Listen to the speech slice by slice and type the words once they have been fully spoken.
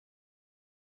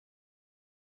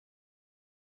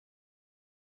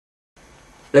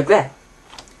Look at that.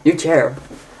 New chair.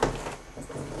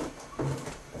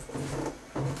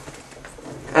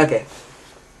 Okay.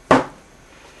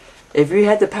 If you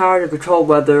had the power to control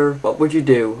weather, what would you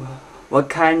do? What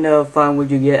kind of fun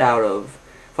would you get out of?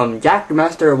 From Jack the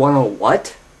Master 101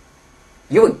 what?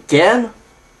 You again?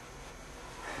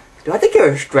 Do I think there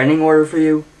a restraining order for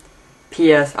you?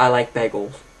 P.S. I like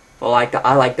bagels. Well,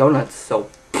 I like donuts, so...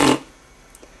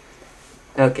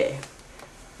 Okay.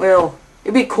 Well,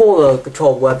 it'd be cool to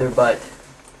control weather, but...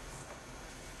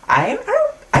 I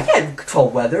can't control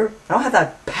weather. I don't have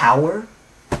that power.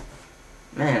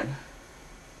 Man.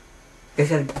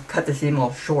 Guess I had to cut this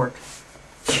email short.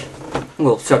 I'm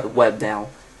gonna shut the web down.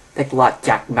 Thanks a lot,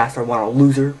 Jack the Master 101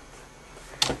 loser.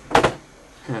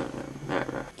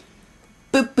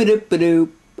 Boop-a-doop-a-doop.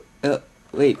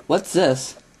 Wait, what's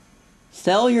this?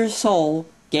 Sell your soul,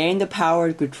 gain the power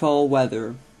to control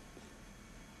weather.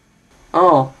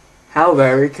 Oh, how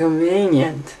very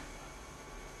convenient.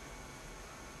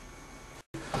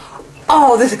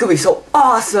 Oh, this is gonna be so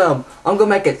awesome! I'm gonna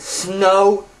make it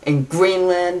snow in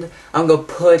Greenland. I'm gonna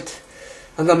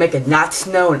make it not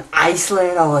snow in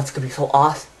Iceland. Oh, it's gonna be so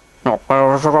awesome. What?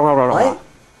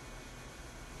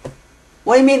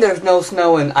 What do you mean there's no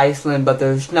snow in Iceland, but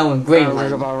there's snow in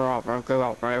Greenland?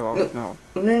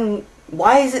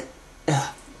 Why is it...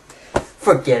 Ugh.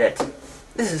 Forget it.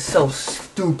 This is so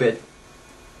stupid.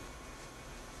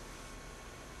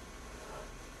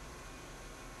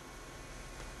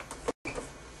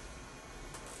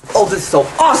 Oh, this is so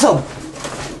awesome!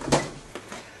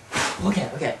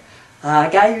 Okay. I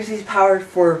gotta use these powers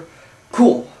for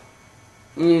cool.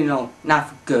 You know, not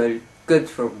for good. Good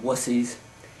for wussies.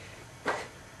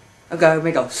 I gotta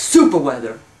make a super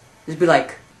weather. Just be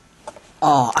like,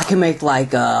 oh, I can make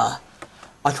like a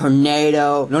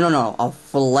tornado. No, a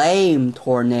flame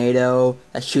tornado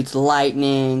that shoots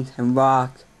lightning and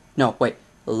rock. No, wait,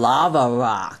 lava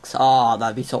rocks. Oh,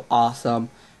 that'd be so awesome.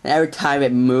 And every time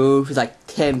it moves, it's like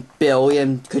 10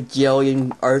 billion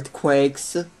kajillion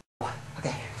earthquakes.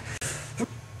 Okay.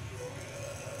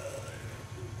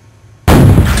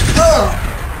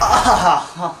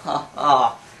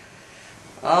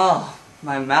 Oh,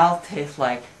 my mouth tastes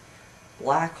like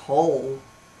black hole.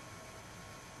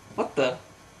 What the?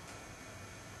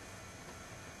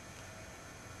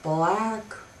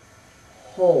 Black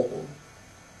hole.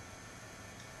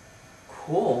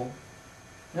 Cool.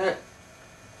 I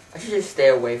should just stay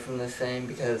away from this thing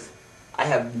because I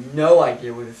have no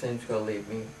idea where this thing's gonna lead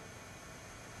me.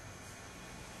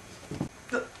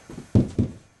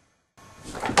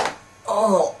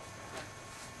 Oh.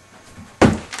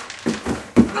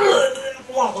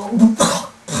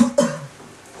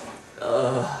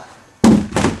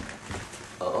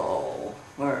 Oh,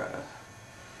 where?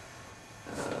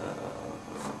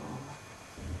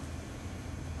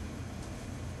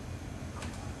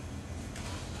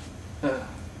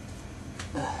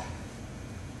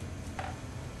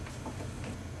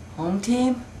 Home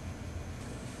team?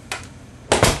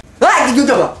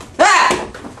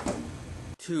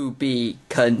 To be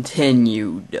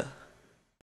continued.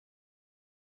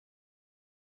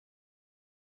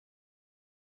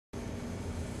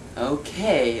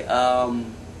 Okay,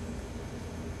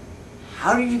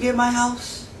 how did you get my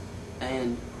house?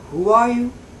 And who are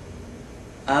you?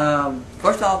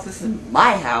 First off, this is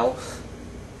my house.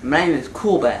 My name is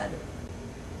CoolBad.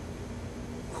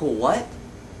 Cool what?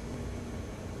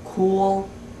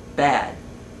 CoolBad.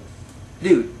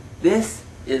 Dude, this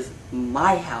is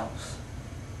my house.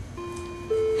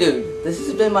 Dude, this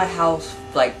has been my house,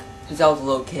 like, since I was a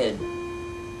little kid.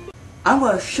 I'm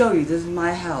gonna show you this is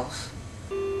my house.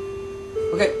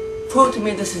 Okay, prove to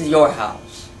me this is your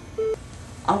house.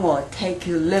 I'm gonna take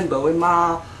you to limbo with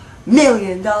my $1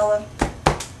 million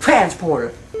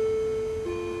transporter.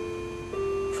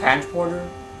 Transporter?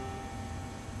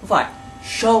 Fine,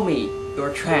 show me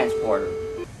your transporter.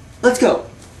 Let's go.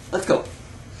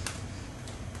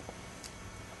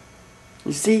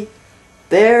 You see,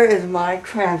 there is my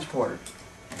transporter.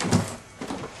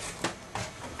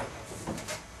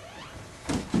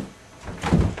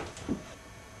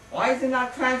 Why is it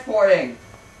not transporting?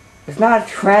 It's not a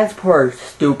transporter,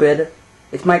 stupid.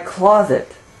 It's my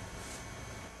closet.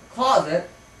 Closet?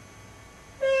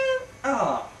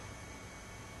 Oh.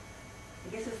 I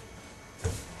guess it's...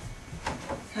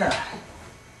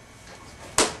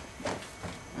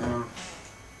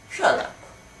 Shut up.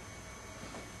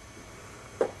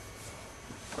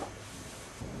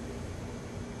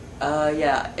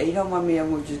 Yeah, if you don't mind me,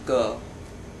 I'm gonna just go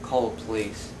call the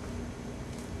police.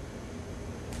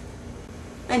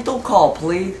 And don't call,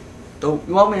 please. Don't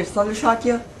you want me to thundershock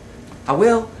you? I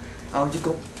will. I'll just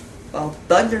go. I'll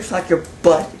thundershock your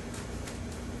butt.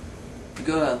 You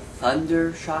gonna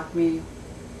thunder shock me?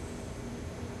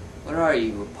 What are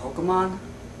you, a Pokemon?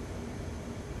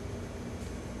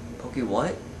 Poke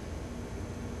what?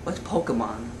 What's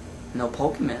Pokemon? No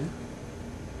Pokemon.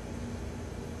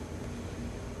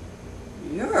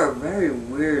 You're a very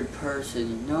weird person,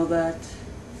 you know that?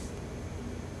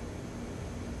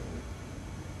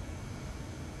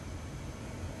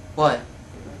 What?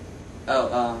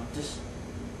 Oh, just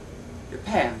your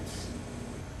pants.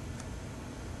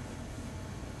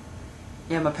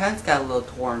 Yeah, my pants got a little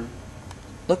torn.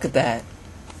 Look at that.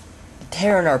 The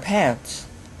tear in our pants.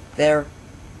 They're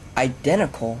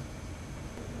identical.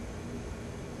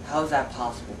 How is that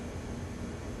possible?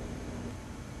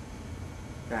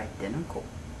 They're identical.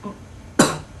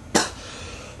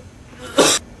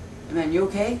 Man, you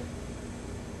okay?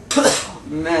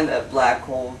 Man, that black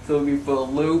hole threw me for a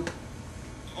loop.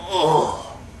 Ugh.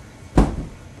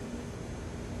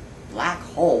 Black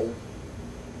hole?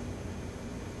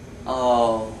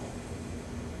 Oh.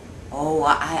 Oh,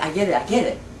 I get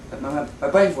it. My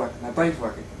brain's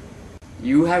working.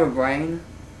 You have a brain?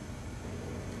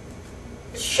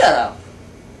 Shut up.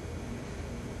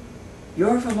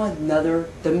 You're from another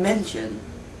dimension.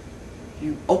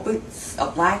 A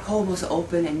black hole must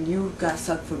open and you got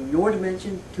sucked from your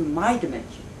dimension to my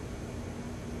dimension.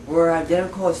 We're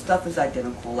identical and stuff is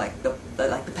identical, like the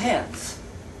pants.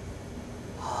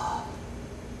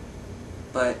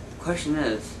 But the question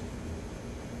is,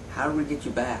 how do we get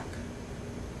you back?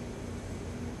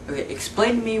 Okay,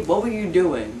 explain to me, what were you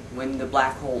doing when the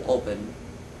black hole opened?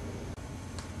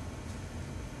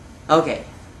 Okay,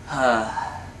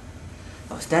 I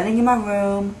was standing in my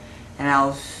room and I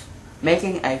was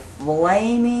making a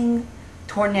flaming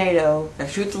tornado that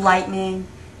shoots lightning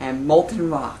and molten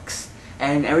rocks.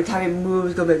 And every time it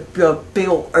moves, it's gonna be a big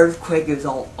old earthquake. It's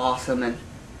all awesome and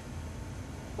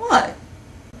what?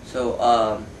 So,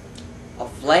 a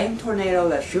flame tornado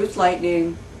that shoots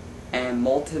lightning and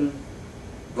molten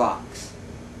rocks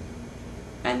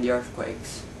and the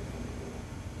earthquakes.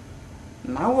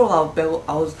 In my world,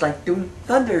 I was like doing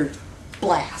thunder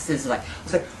blasts. It's like I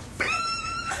was like,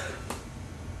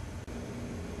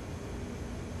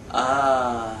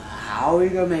 how are we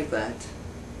gonna make that?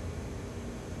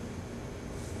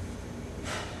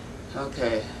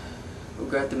 Okay, we're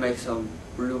gonna have to make some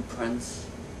blueprints.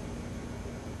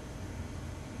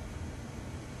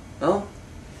 Well,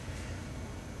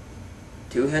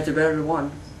 two heads are better than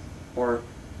one. Or,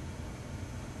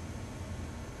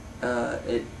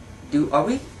 are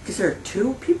we considered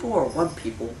two people or one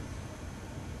people?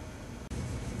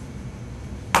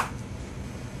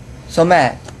 So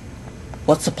Matt,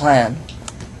 what's the plan?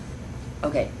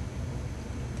 Okay,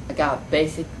 I got a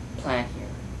basic plan here.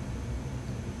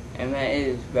 And man, it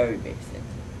is very basic.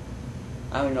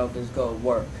 I don't know if it's gonna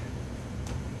work.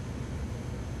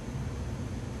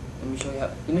 Let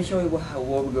me show you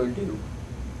what we're gonna do.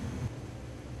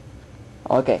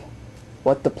 Okay,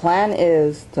 what the plan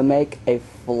is to make a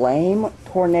flame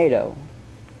tornado.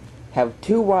 Have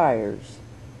two wires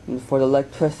for the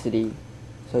electricity,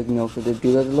 so so they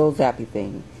do the little zappy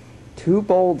thing. Two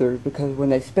boulders, because when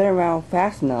they spin around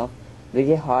fast enough, they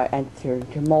get hot and turn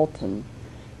to molten.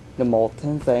 The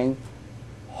molten thing,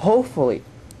 hopefully,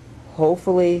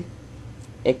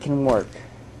 it can work.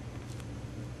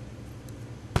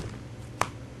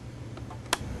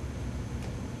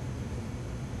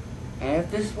 And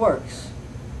if this works,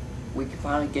 we can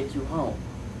finally get you home.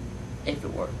 If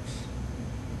it works.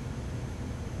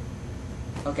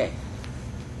 Okay,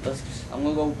 I'm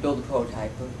gonna go build a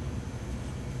prototype.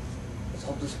 Let's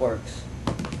hope this works.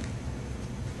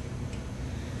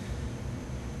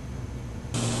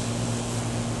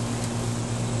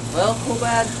 Well,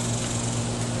 CoolBad,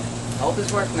 I hope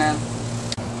this works, man.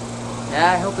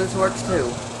 Yeah, I hope this works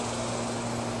too.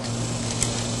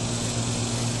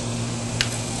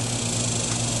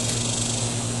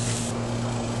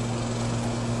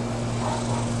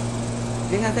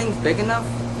 Think that thing's big enough?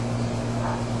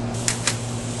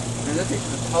 I mean, this is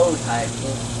the prototype.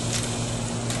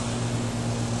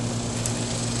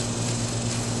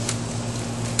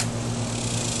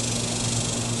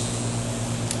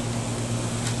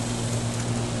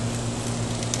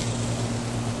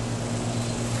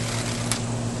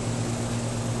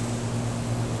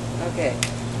 Okay.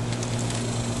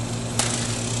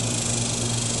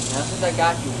 Now since I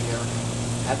got you here,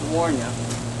 I have to warn you.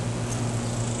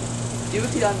 Due to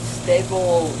the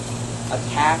unstable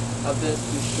attack of this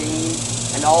machine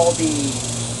and all the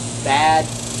bad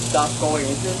stuff going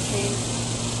into the machine,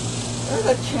 there's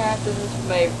a chance that this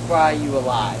may fry you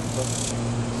alive.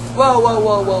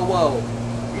 Whoa.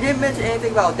 You didn't mention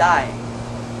anything about dying.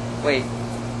 Wait,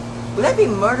 would that be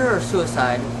murder or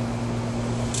suicide?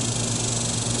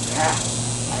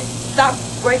 Stop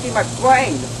breaking my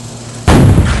brain!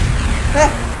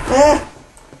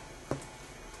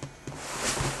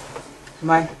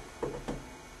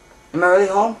 Am I really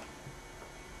home?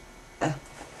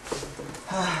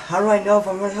 How do I know if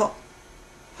I'm really home?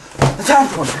 The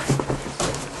time's going.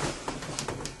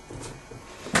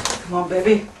 Come on,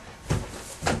 baby.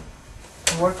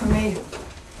 Work for me.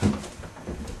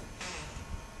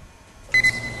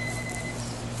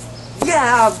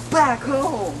 Yeah, back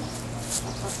home.